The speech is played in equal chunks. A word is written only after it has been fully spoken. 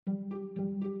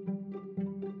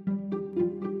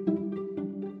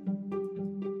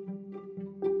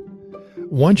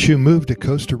Once you move to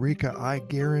Costa Rica, I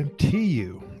guarantee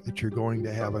you that you're going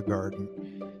to have a garden.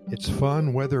 It's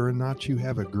fun whether or not you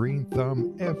have a green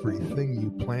thumb. Everything you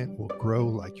plant will grow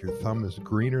like your thumb is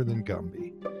greener than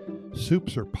Gumby.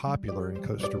 Soups are popular in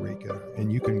Costa Rica,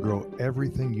 and you can grow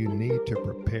everything you need to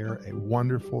prepare a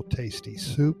wonderful, tasty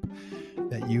soup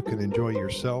that you can enjoy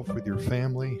yourself with your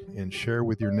family and share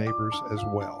with your neighbors as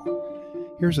well.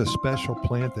 Here's a special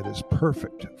plant that is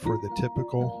perfect for the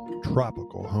typical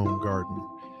tropical home garden.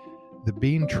 The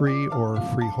bean tree, or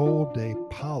frijol de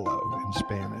palo in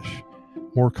Spanish,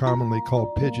 more commonly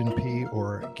called pigeon pea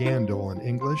or gandul in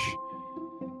English.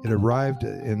 It arrived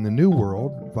in the New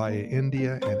World via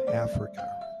India and Africa.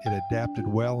 It adapted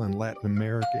well in Latin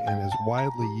America and is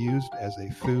widely used as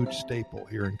a food staple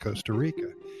here in Costa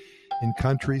Rica. In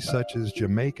countries such as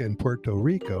Jamaica and Puerto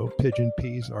Rico, pigeon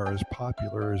peas are as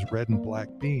popular as red and black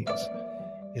beans.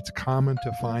 It's common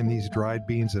to find these dried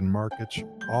beans in markets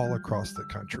all across the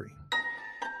country.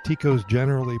 Ticos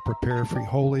generally prepare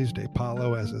frijoles de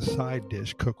palo as a side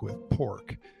dish cooked with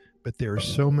pork, but there are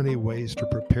so many ways to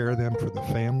prepare them for the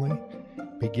family.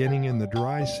 Beginning in the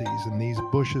dry season, these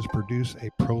bushes produce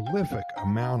a prolific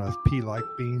amount of pea-like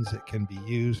beans that can be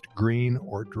used green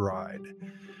or dried.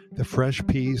 The fresh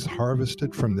peas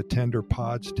harvested from the tender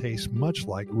pods taste much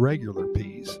like regular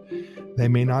peas. They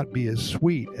may not be as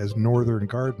sweet as northern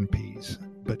garden peas,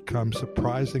 but come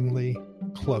surprisingly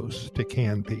close to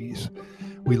canned peas.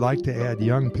 We like to add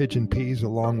young pigeon peas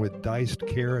along with diced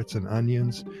carrots and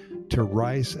onions to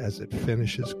rice as it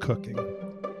finishes cooking.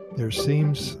 This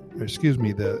steams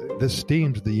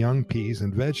the young peas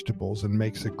and vegetables and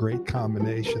makes a great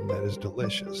combination that is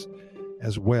delicious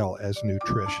as well as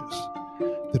nutritious.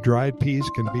 The dried peas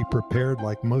can be prepared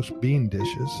like most bean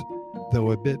dishes.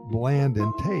 Though a bit bland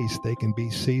in taste, they can be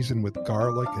seasoned with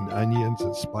garlic and onions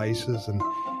and spices and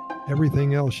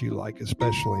everything else you like,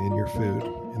 especially in your food,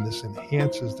 and this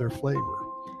enhances their flavor.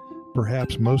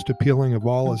 Perhaps most appealing of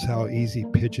all is how easy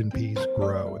pigeon peas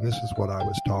grow, and this is what I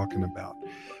was talking about,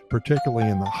 particularly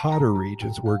in the hotter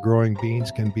regions where growing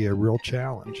beans can be a real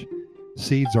challenge.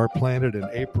 Seeds are planted in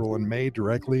April and May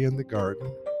directly in the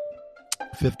garden,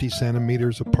 50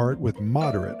 centimeters apart with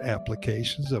moderate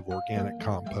applications of organic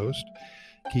compost.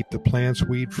 Keep the plants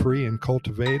weed-free and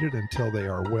cultivated until they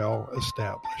are well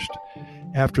established.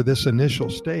 After this initial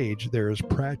stage, there is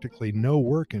practically no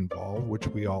work involved, which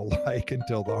we all like,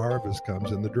 until the harvest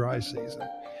comes in the dry season.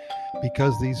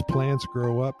 Because these plants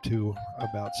grow up to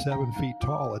about 7 feet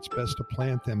tall, it's best to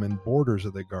plant them in borders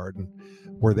of the garden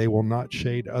where they will not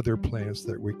shade other plants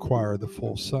that require the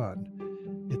full sun.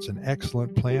 It's an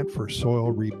excellent plant for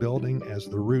soil rebuilding as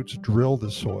the roots drill the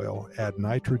soil, add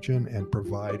nitrogen, and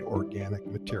provide organic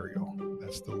material.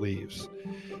 That's the leaves.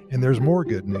 And there's more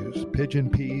good news. Pigeon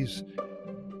peas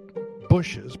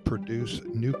bushes produce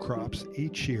new crops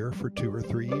each year for 2 or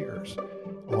 3 years.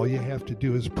 All you have to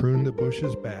do is prune the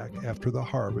bushes back after the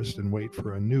harvest and wait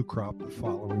for a new crop the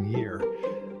following year.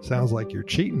 Sounds like you're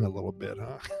cheating a little bit,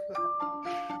 huh?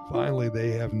 Finally,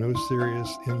 they have no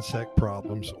serious insect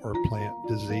problems or plant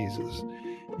diseases.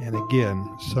 And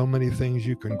again, so many things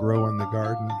you can grow in the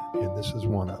garden, and this is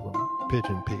one of them,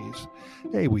 pigeon peas.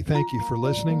 Hey, we thank you for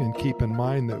listening, and keep in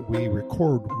mind that we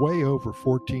record way over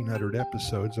 1,400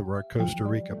 episodes of our Costa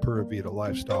Rica Pura Vida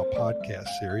Lifestyle podcast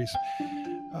series.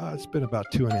 It's been about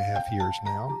 2.5 years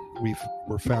now.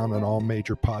 We're found on all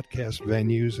major podcast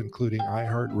venues, including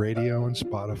iHeartRadio and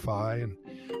Spotify, and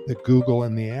the Google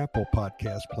and the Apple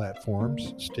podcast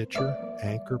platforms, Stitcher,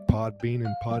 Anchor, Podbean,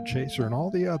 and Podchaser, and all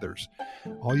the others.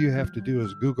 All you have to do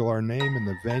is Google our name and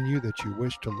the venue that you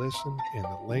wish to listen, and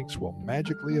the links will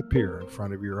magically appear in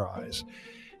front of your eyes.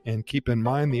 And keep in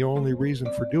mind, the only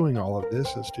reason for doing all of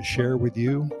this is to share with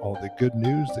you all the good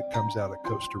news that comes out of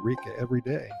Costa Rica every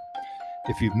day.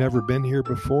 If you've never been here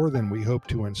before, then we hope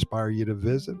to inspire you to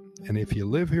visit. And if you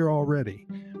live here already,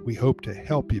 we hope to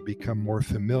help you become more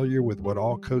familiar with what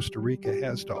all Costa Rica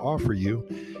has to offer you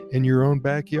in your own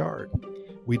backyard.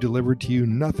 We deliver to you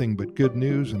nothing but good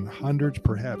news and hundreds,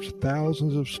 perhaps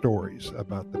thousands of stories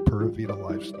about the Pura Vida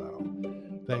lifestyle.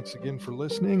 Thanks again for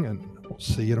listening, and we'll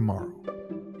see you tomorrow.